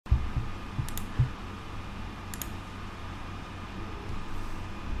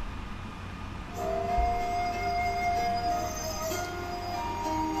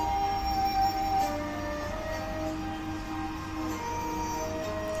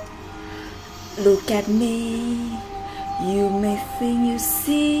Look at me, you may think you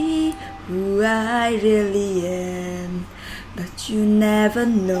see who I really am, but you never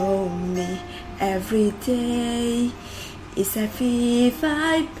know me. Every day it's as if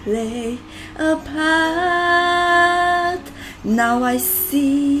I play a part. Now I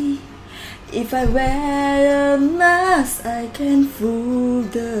see, if I wear a mask I can fool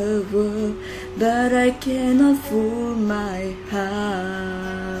the world, but I cannot fool my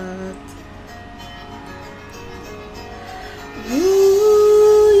heart.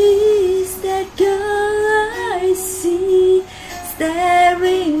 Who is that girl I see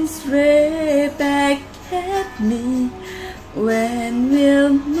staring straight back at me? When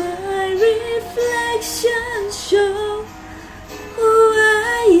will my reflection show who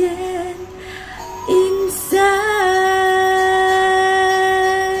I am inside?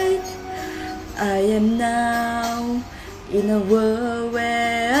 I am now in a world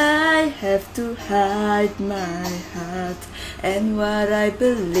where I have to hide my heart and what I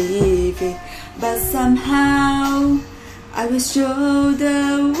believe in, but somehow I will show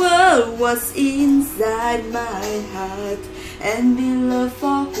the world what's inside my heart and be loved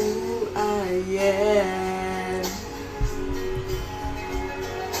for who I am.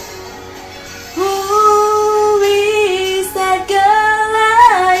 Who is that girl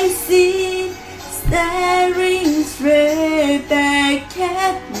I see staring straight back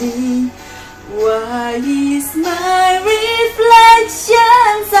at me? Why is my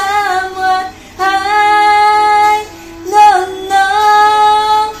reflection